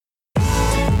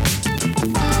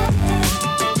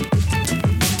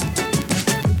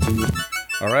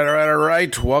All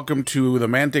right. Welcome to the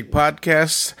Mantic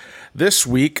Podcast. This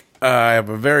week, I have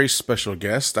a very special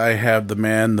guest. I have the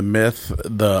man, the myth,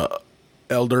 the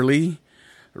elderly,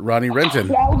 Ronnie Renton.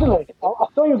 Elderly? I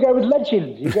thought you were going with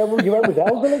legend. You went with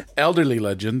elderly? Elderly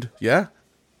legend, yeah?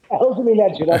 Elderly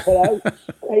legend. I said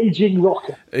aging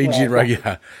rocker. Aging rocker,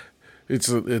 yeah. It's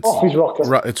Office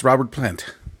rocker. It's Robert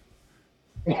Plant.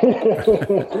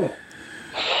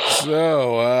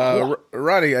 So,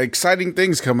 Ronnie, exciting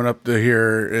things coming up to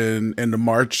here in into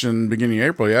March and beginning of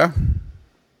April, yeah?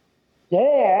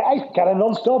 Yeah, it's kind of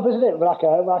non-stop, isn't it? Like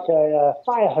a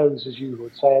fire hose, as you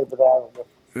would say over there on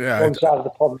the one side of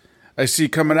the pond. I see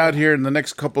coming out here in the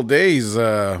next couple of days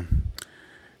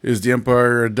is the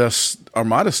Empire Dust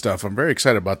Armada stuff. I'm very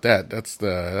excited about that.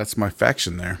 That's my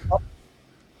faction there.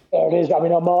 There it is. I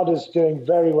mean, Armada's doing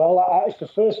very well. It's the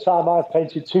first time I've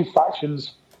painted two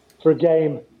factions for a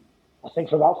game, I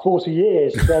think, for about 40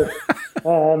 years. So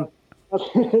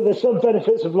there's some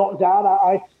benefits of lockdown.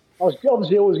 I was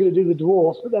obviously always going to do the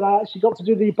dwarfs, but then I actually got to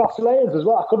do the Basileans as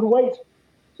well. I couldn't wait.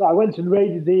 So I went and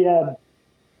raided the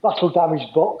battle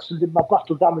damage box and did my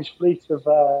battle damage fleet of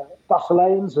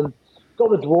Basileans and got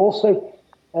the dwarfs. So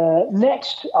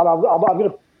next, and I'm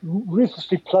going to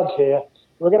ruthlessly plug here,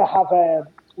 we're going to have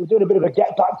we're doing a bit of a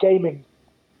get back gaming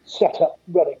setup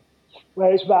running,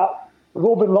 where it's about, we've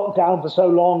all been locked down for so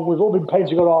long, we've all been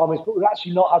painting our armies, but we've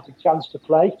actually not had the chance to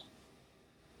play.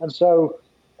 And so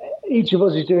each of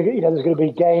us is doing it. You know, there's going to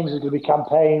be games, there's going to be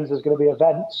campaigns, there's going to be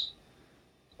events,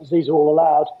 as these are all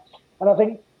allowed. And I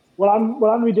think what I'm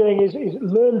going to be doing is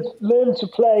learn to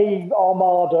play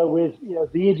Armada with, you know,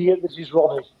 the idiot that is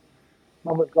Ronnie.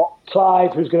 And we've got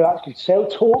Clive, who's going to actually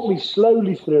talk me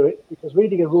slowly through it, because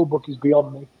reading a rule book is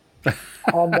beyond me.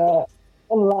 And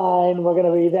online, we're going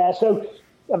to be there. So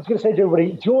I'm just going to say to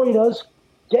everybody, join us,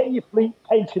 get your fleet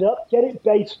painted up, get it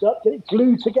based up, get it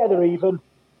glued together even,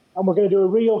 and we're going to do a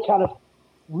real kind of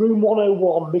Room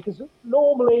 101, because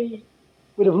normally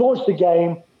we'd have launched the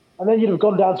game, and then you'd have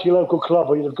gone down to your local club,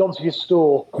 or you'd have gone to your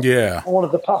store. Yeah. And one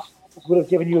of the pastors would have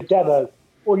given you a demo,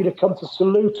 or you'd have come to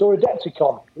Salute or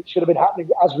Adepticon, which should have been happening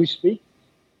as we speak,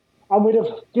 and we'd have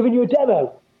given you a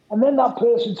demo. And then that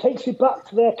person takes it back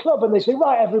to their club, and they say,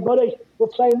 right, everybody, we're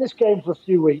playing this game for a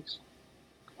few weeks.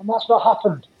 And that's not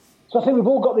happened. So I think we've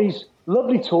all got these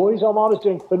lovely toys. Armada's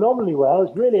doing phenomenally well.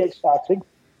 It's really exciting.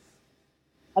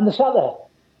 And they're sat there.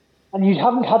 And you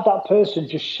haven't had that person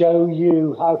just show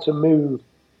you how to move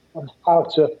and how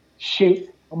to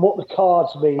shoot and what the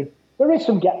cards mean. There is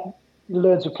some you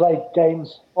learn to play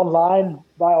games online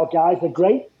by our guys. They're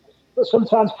great. But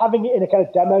sometimes having it in a kind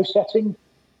of demo setting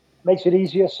makes it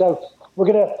easier. So I'm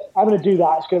going to do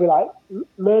that. It's going to be like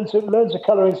learn to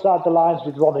colour inside the lines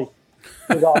with Ronnie,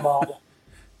 with Armada.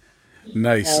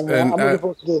 Nice. And I'm looking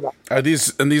forward to doing that.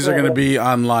 These are going to be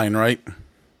online, right?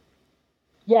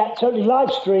 Yeah, totally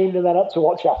live streamed and then up to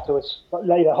watch afterwards. But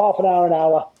later, half an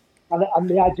hour. And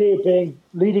the idea being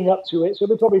leading up to it, so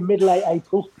it'll be probably mid-late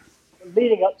April.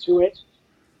 Leading up to it,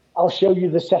 I'll show you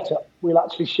the setup. We'll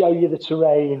actually show you the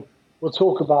terrain. We'll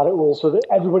talk about it all so that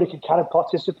everybody can kind of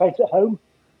participate at home,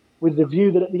 with the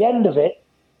view that at the end of it,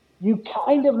 you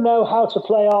kind of know how to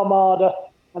play Armada,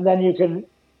 and then you can,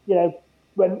 you know,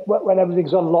 when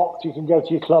everything's unlocked, you can go to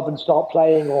your club and start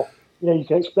playing, or, you know, you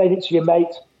can explain it to your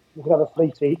mate. You can have a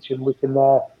fleet each, and we can,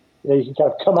 you can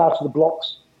kind of come out of the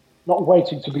blocks, not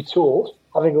waiting to be taught,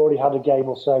 having already had a game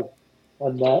or so,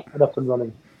 and up and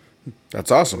running. That's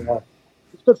awesome.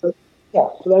 It's good for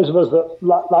those of us that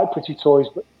like pretty toys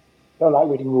but don't like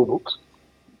reading rule books.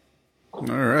 All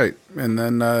right. And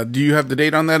then do you have the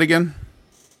date on that again?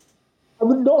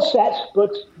 I'm not set,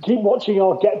 but keep watching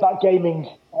our Get Back Gaming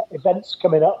events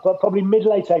coming up, but probably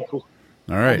mid-late April.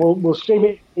 All right. We'll stream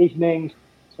it evening,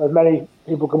 so as many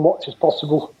people can watch as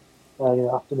possible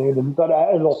afternoon, and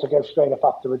also go straight up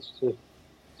afterwards to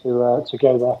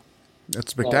go there.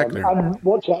 That's spectacular. And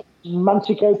watch out,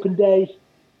 Mantic Open Day,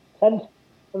 10th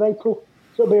of April.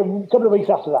 So it'll be a couple of weeks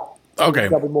after that. Okay.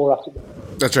 There'll be more after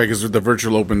that. That's right, because the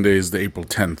virtual open day is the April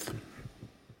 10th.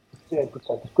 Yeah, April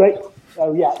 10th. Great.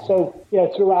 So,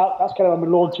 throughout, that's kind of when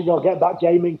we're launching our Get Back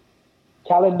Gaming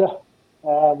calendar.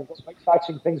 We've got some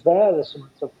exciting things there. There's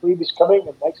some freebies coming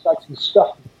and exciting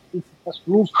stuff. Test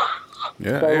rules.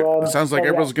 Yeah, so, it sounds like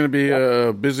April's going to be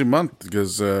a busy month,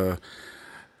 because you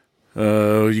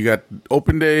got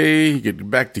Open Day, you get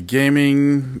back to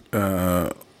gaming.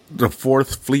 The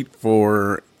fourth fleet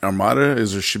for Armada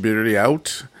should be already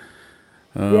out.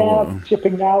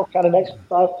 Shipping now, kind of next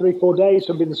 3-4 days.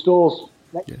 It'll be in the stores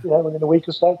within a week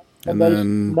or so. And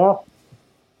then now,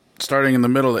 starting in the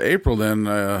middle of April, then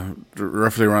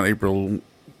roughly around April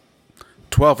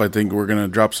 12th, I think we're going to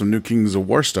drop some new Kings of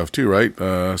War stuff too, right?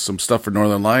 Some stuff for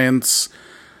Northern Alliance,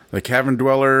 the Cavern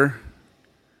Dweller.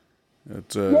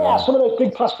 Yeah, some of those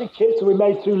big plastic kits that we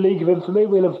made through League of Infamy,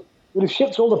 we'll have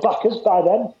shipped all the backers by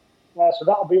then, so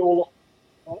that'll be all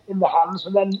in the hands.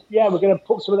 And then, we're going to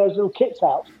put some of those little kits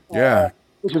out,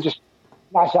 which are just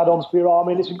nice add-ons for your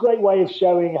army. And it's a great way of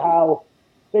showing how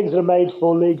things that are made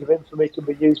for League of Infamy can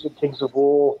be used in Kings of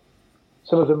War.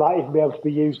 Some of them might even be able to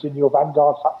be used in your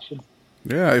Vanguard faction.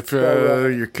 Yeah, if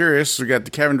you're curious, we got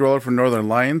the Cavern Dweller from Northern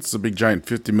Alliance, a big giant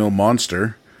 50 mil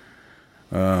monster.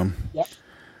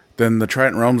 Then the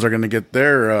Trident Realms are going to get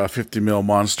their 50 mil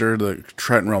monster, the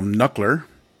Trident Realm Knuckler,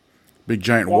 big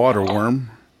giant water worm.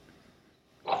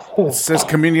 It says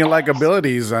Communion-like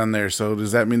abilities on there, so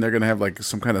does that mean they're going to have like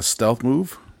some kind of stealth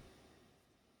move?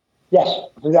 Yes,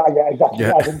 exactly.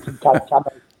 Yeah.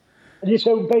 And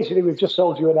so basically, we've just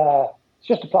sold you it's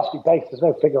just a plastic base. There's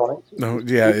no figure on it. No,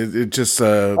 it just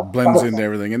blends into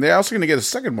everything. And they're also going to get a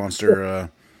second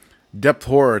monster, Depth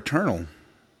Horror Eternal.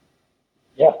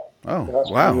 Yeah. Oh,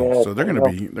 wow! So they're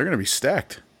gonna be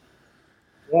stacked.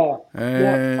 Yeah.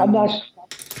 And nice.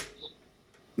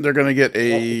 They're gonna get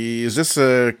a. Is this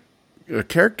a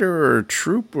character or a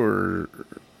troop or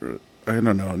I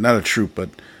don't know, not a troop, but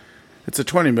it's a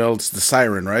 20 mil. It's the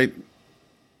Siren, right?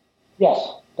 Yes,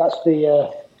 that's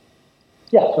the.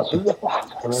 That's another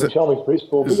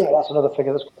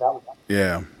figure that's coming out with that.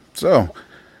 Yeah. So,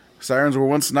 Sirens were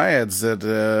once naiads that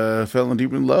fell in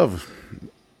deep in love.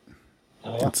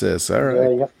 Oh, yeah. That's this. All right. Yeah,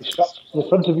 you have to strap to the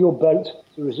front of your boat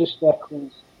to resist their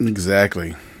calls.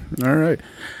 Exactly. All right.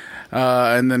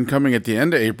 And then coming at the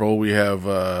end of April, we have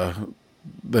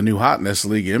the new hotness,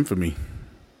 League of Infamy.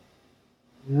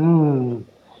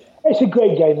 It's a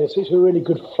great game. It's a really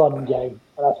good, fun game.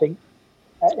 And I think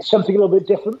it's something a little bit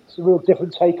different. It's a real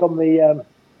different take on the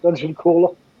dungeon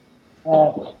crawler.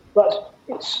 But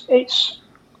it's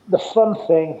the fun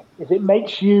thing is it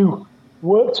makes you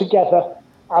work together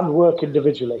and work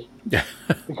individually. Yeah.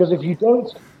 Because if you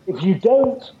don't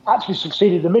actually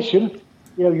succeed in the mission,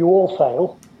 you all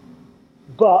fail.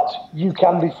 But you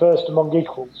can be first among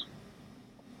equals.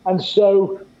 And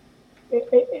so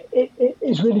it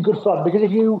is really good fun because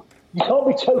if you can't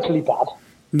be totally bad.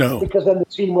 No. Because then the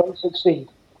team won't succeed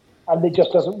and it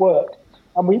just doesn't work.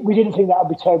 And we didn't think that would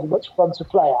be terribly much fun to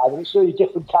play either. It's a really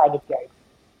different kind of game.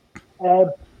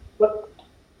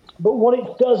 But what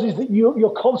it does is that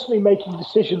you're constantly making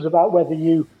decisions about whether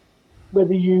you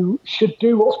should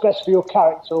do what's best for your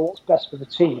character or what's best for the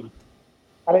team.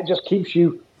 And it just keeps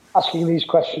you asking these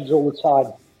questions all the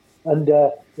time. And,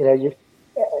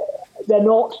 they're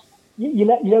not, you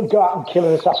don't go out and kill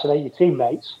and assassinate your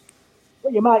teammates,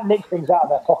 but you might nick things out of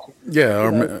their pocket. Yeah,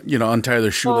 or, untie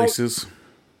their shoelaces.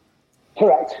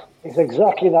 Correct. It's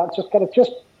exactly that.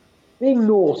 Just being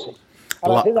naughty.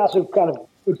 And I think that's a kind of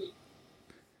good.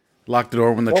 Lock the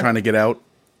door when they're trying to get out.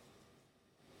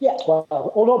 Yeah, well,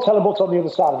 or not tell them what's on the other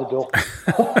side of the door.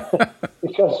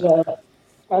 Because,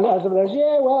 and as everyone goes,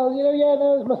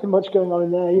 no, there's nothing much going on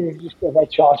in there. Just they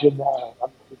charge in there.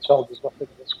 I'm told there's nothing.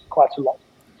 There's quite a lot.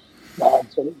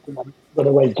 So you can run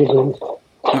away giggling.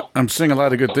 I'm seeing a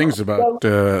lot of good things about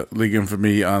League of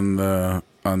Infamy on the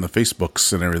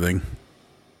Facebooks and everything.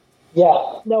 Yeah,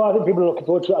 no, I think people are looking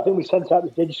forward to it. I think we sent out the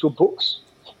digital books.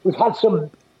 We've had some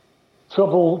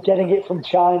trouble getting it from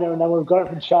China, and then when we've got it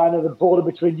from China, the border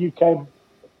between UK and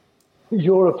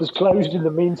Europe has closed in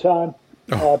the meantime.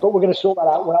 But we're going to sort that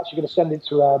out. We're actually going to send it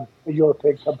to a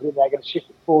European company, and they're going to ship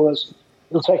it for us.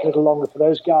 It'll take a little longer for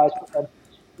those guys, but then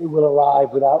it will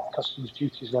arrive without customs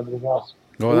duties and everything else.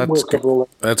 Well,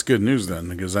 that's good news then,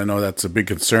 because I know that's a big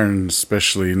concern,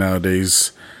 especially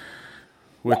nowadays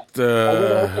with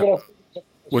the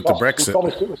Brexit.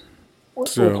 We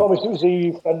promised it was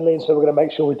EU friendly, and so we're going to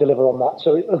make sure we deliver on that.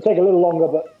 So it'll take a little longer,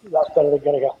 but that's better than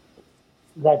getting a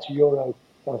 €90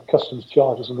 kind of customs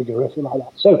charge or something horrific like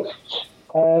that. So,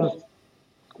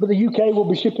 but the UK will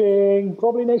be shipping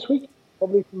probably next week,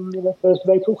 probably from 1st of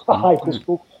April,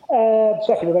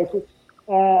 2nd of April.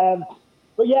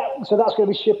 But yeah, so that's going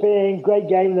to be shipping. Great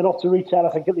game, and then off to retail,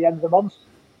 I think, at the end of the month.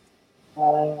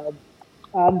 We're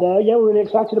really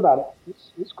excited about it.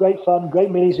 It's great fun, great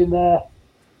minis in there.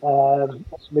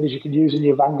 Lots of minis you can use in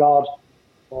your Vanguard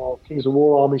or Kings of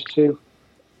War armies too.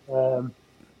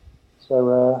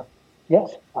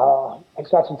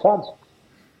 Exciting times.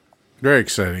 Very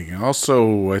exciting.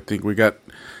 Also, I think we're going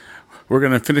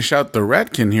to finish out the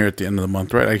Ratkin here at the end of the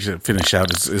month, right? Actually, finish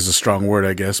out is a strong word,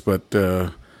 I guess, but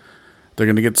they're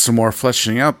going to get some more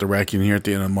fleshing out the Ratkin here at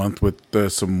the end of the month with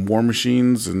some war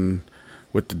machines and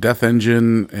with the Death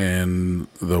Engine and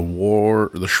the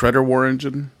Shredder War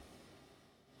Engine.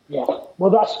 Yeah, Well,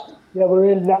 that's,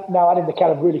 we're in now adding the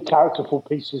kind of really characterful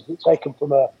pieces that take them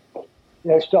from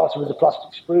starting with the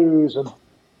plastic sprues and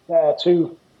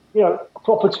to,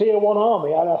 proper tier 1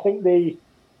 army. And I think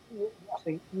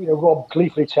Rob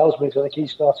gleefully tells me, I think he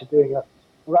started doing a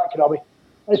Ratkin army.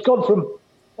 And it's gone from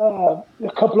a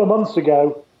couple of months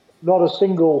ago, not a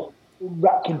single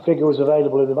Ratkin figure was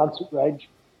available in the Mantic range.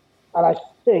 And I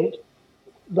think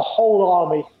the whole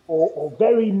army, or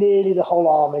very nearly the whole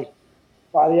army,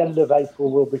 by the end of April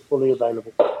will be fully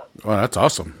available. Well, that's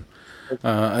awesome.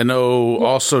 I know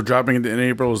also dropping in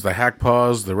April is the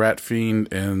Hackpaws, the Rat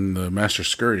Fiend, and the Master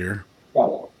Scurrier. Yeah,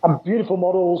 and beautiful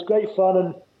models, great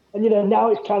fun, and now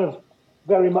it's kind of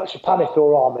very much a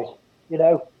Panithor army.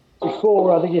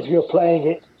 Before, I think if you were playing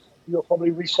it, you're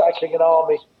probably recycling an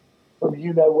army from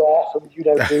where, from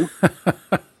who.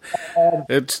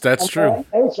 That's true.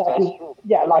 It's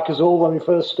like us all when we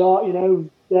first start.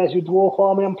 There's your dwarf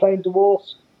army. I'm playing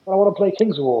dwarfs. I want to play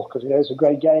Kings of War because it's a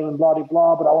great game and blah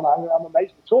blah. But I want to hang around my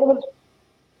mates for the tournament.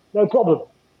 No problem.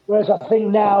 Whereas I think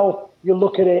now you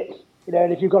look at it,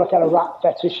 and if you've got a kind of rat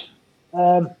fetish,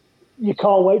 you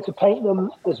can't wait to paint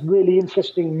them. There's really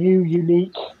interesting, new,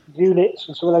 unique units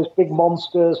and some of those big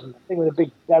monsters and the thing with a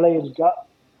big belly and gut.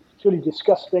 It's really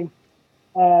disgusting.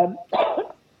 You're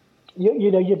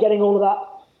getting all of that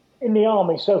in the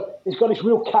army. So it's got its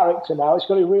real character now. It's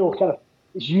got a real kind of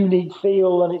its unique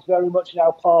feel, and it's very much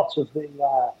now part of the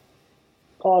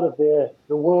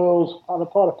world, and a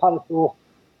part of Panithor,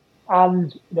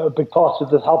 and a big part of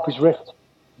the Halpi's Rift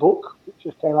book, which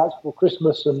just came out before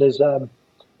Christmas, and is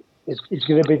it's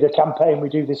going to be the campaign we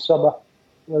do this summer.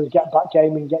 Get back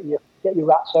gaming, get your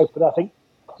rats open. I think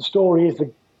the story is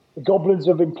the goblins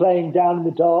have been playing down in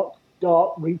the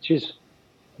dark reaches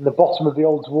in the bottom of the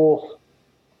old dwarf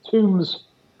tombs,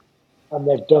 and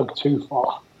they've dug too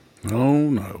far. Oh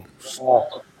no! I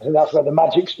think that's where the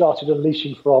magic started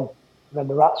unleashing from, and then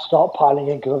the rats start piling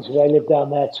in because obviously they live down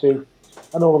there too.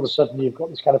 And all of a sudden, you've got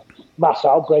this kind of mass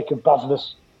outbreak of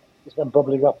badness. It's then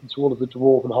bubbling up into all of the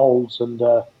dwarven holes and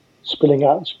spilling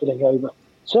out and spilling over.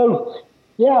 So,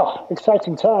 yeah,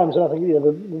 exciting times. And I think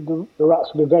the rats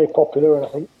have been very popular, and I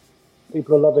think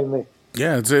people are loving the.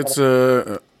 Yeah, it's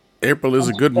April is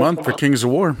a good month for Kings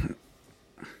of War.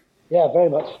 Yeah, very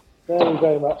much, very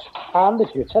very much. And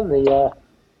if you attend the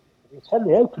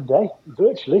open day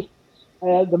virtually,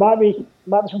 there might be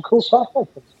some cool sci-fi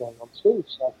things going on too.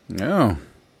 So yeah,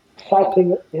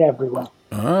 exciting in everywhere.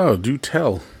 Oh, do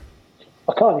tell.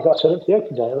 I can't. You've got to turn up to the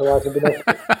open day, otherwise I'll be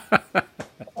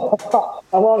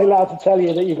I'm only allowed to tell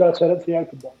you that you've got to turn up to the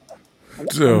open day.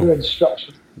 Under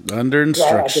instructions. Under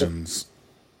instructions.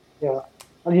 Yeah,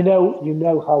 and you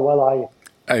know how well I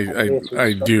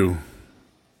do.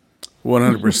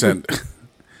 100%.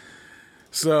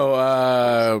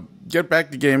 So, Get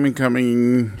Back to Gaming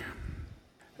coming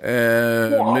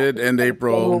mid-end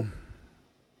April.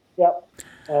 Yeah.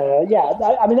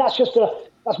 I mean,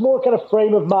 that's more kind of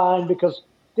frame of mind because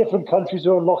different countries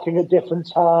are unlocking at different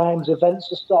times.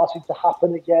 Events are starting to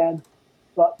happen again,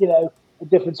 but, at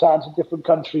different times in different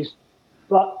countries.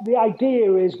 But the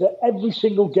idea is that every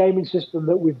single gaming system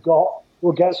that we've got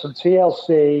will get some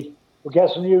TLC, we'll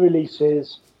get some new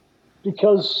releases,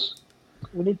 because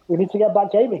we need to get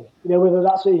back gaming. Whether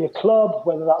that's in your club,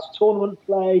 whether that's tournament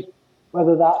play,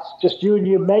 whether that's just you and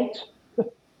your mate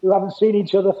who haven't seen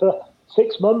each other for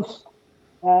 6 months.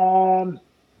 There's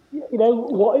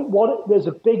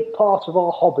a big part of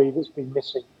our hobby that's been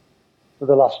missing for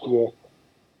the last year.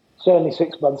 Certainly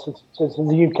 6 months since in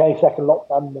the UK second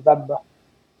lockdown in November.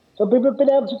 So people have been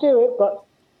able to do it, but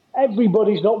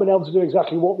everybody's not been able to do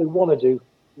exactly what they want to do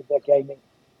with their gaming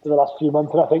for the last few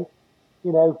months. And I think,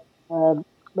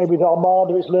 maybe the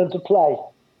Armada has learned to play.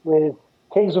 With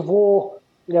Kings of War,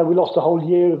 we lost a whole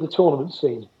year of the tournament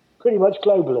scene, pretty much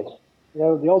globally. The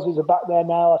Aussies are back there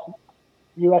now. I think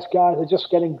US guys are just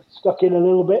getting stuck in a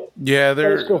little bit. Yeah,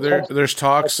 there's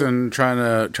talks and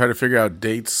trying to figure out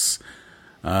dates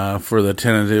for the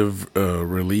tentative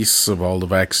release of all the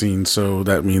vaccines. So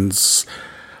that means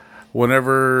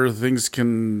whenever things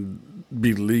can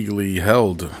be legally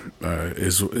held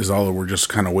is all that we're just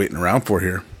kind of waiting around for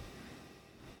here.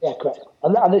 Yeah, correct.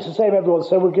 And it's the same everyone.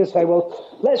 So we're going to say, well,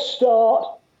 let's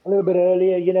start a little bit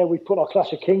earlier. We put our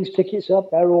Clash of Kings tickets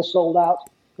up. They're all sold out.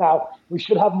 Now, we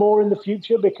should have more in the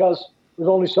future because we've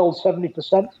only sold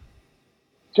 70%,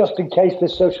 just in case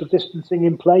there's social distancing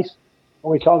in place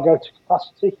and we can't go to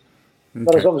capacity. Okay.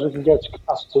 But as long as we can go to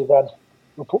capacity, then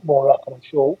we'll put more up, and I'm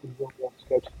sure we will be able to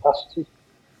go to capacity.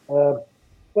 But,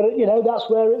 that's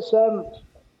where it's...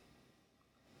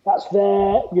 that's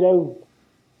there,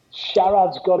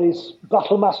 Sharad's got his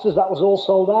Battle Masters. That was all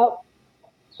sold out.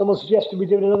 someone suggested we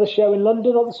doing another show in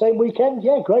London on the same weekend.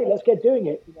 Yeah, great, let's get doing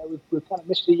it. We've kind of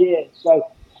missed a year, so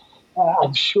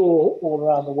I'm sure all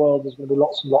around the world there's going to be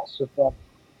lots and lots of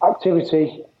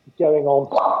activity going on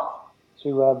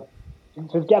to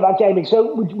get that gaming.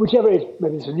 So whichever it is,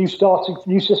 maybe it's a new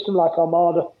system like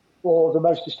Armada, or the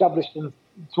most established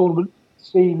tournament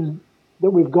scene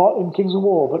that we've got in Kings of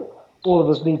War. But all of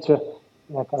us need to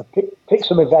kind of pick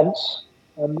some events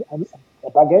and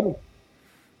get back gaming.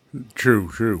 True.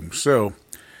 So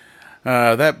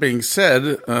that being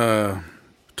said,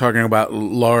 talking about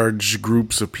large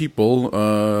groups of people,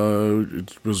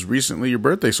 it was recently your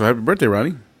birthday, so happy birthday,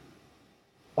 Ronnie.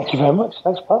 Thank you very much.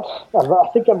 Thanks, Pat. I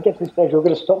think I'm getting to the stage where we're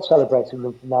going to stop celebrating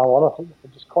them from now on. I think we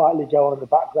can just quietly go on in the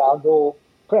background, or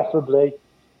preferably,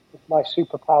 if my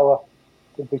superpower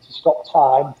could be to stop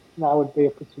time, that would be a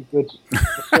pretty good,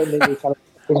 certainly kind of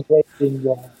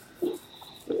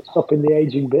stopping the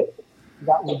aging bit.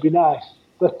 That would be nice.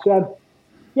 But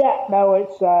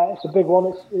it's a big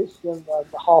one. It's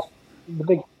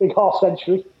the big half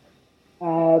century.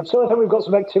 So I think we've got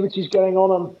some activities going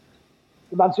on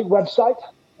the Mantic website.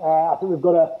 I think we've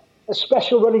got a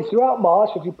special running throughout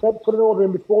March. If you put an order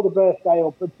in before the birthday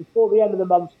or before the end of the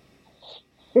month,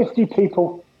 50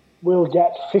 people will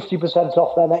get 50%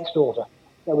 off their next order.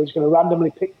 So we're just going to randomly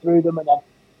pick through them and then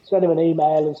send them an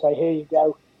email and say, here you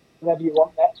go, whatever you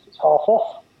want next, it's half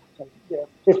off. So,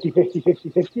 50, 50, 50,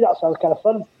 50, that sounds kind of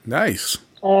fun. Nice.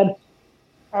 And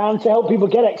to help people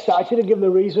get excited and give them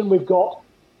a reason, we've got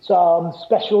some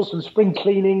specials, some spring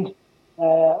cleaning.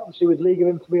 Obviously, with League of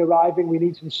Infamy arriving, we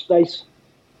need some space.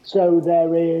 So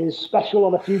there is special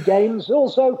on a few games.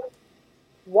 Also,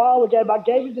 while we're getting back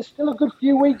gaming, there's still a good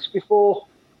few weeks before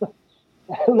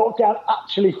lockdown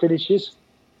actually finishes.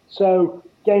 So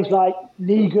games like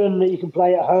Negan that you can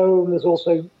play at home. There's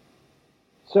also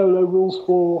solo rules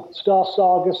for Star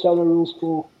Saga, solo rules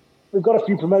for... We've got a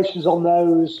few promotions on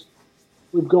those.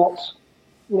 We've got,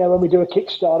 when we do a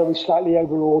Kickstarter, we slightly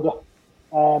over-order.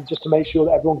 Just to make sure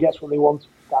that everyone gets what they want,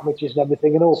 damages and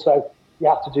everything. And also, you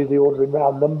have to do the order in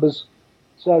round numbers.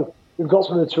 So we've got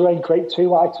some of the Terrain Crate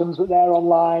 2 items that they're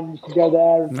online. You can go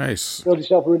there and build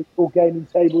yourself a really cool gaming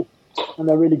table. And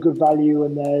they're really good value,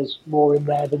 and there's more in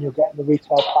there than you'll get in the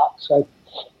retail pack. So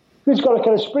we've got a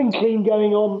kind of spring clean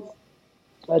going on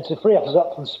to free us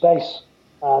up from space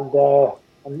and a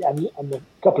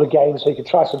couple of games so you can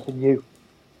try something new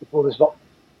before this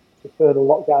further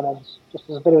lockdown ends, just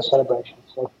as a bit of a celebration.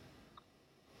 So,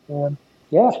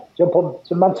 jump on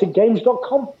to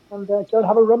manticgames.com and go and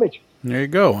have a rummage. There you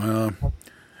go.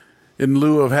 In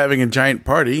lieu of having a giant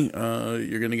party,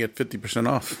 you're going to get 50%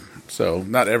 off. So,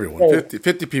 not everyone.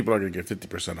 50 people are going to get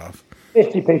 50% off.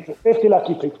 50 people. 50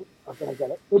 lucky people are going to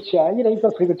get it. Which, you've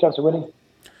got a pretty good chance of winning.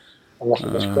 Unless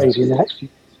it goes crazy in the next few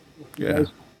days.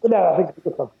 But no, I think it's a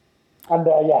good fun. And,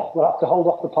 we'll have to hold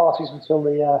off the parties until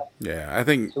the... I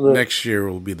think next year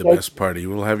will be the best party.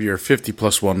 We'll have your 50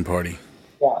 plus 1 party.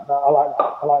 Yeah, no, I like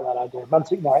that. I like that idea.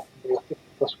 Mantic night will be a 50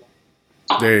 plus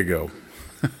 1. There you go.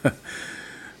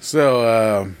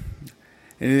 So,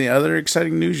 any other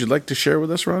exciting news you'd like to share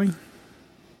with us, Ronnie?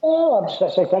 I'm just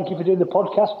going to say thank you for doing the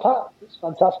podcast, Pat. It's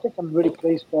fantastic. I'm really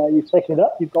pleased you've taken it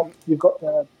up. You've got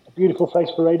a beautiful face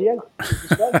for radio,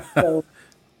 so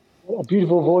a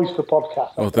beautiful voice for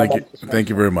podcast. Oh, thank you. Thank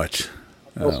you very much.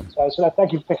 Awesome. So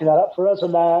thank you for picking that up for us.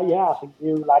 And I think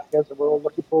you, like us, and we're all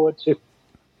looking forward to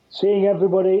seeing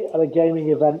everybody at a gaming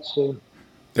event soon.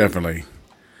 Definitely.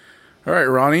 All right,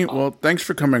 Ronnie. Well, thanks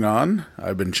for coming on.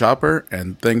 I've been Chopper,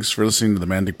 and thanks for listening to the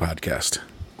Mantic Podcast.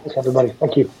 Thanks, everybody.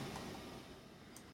 Thank you.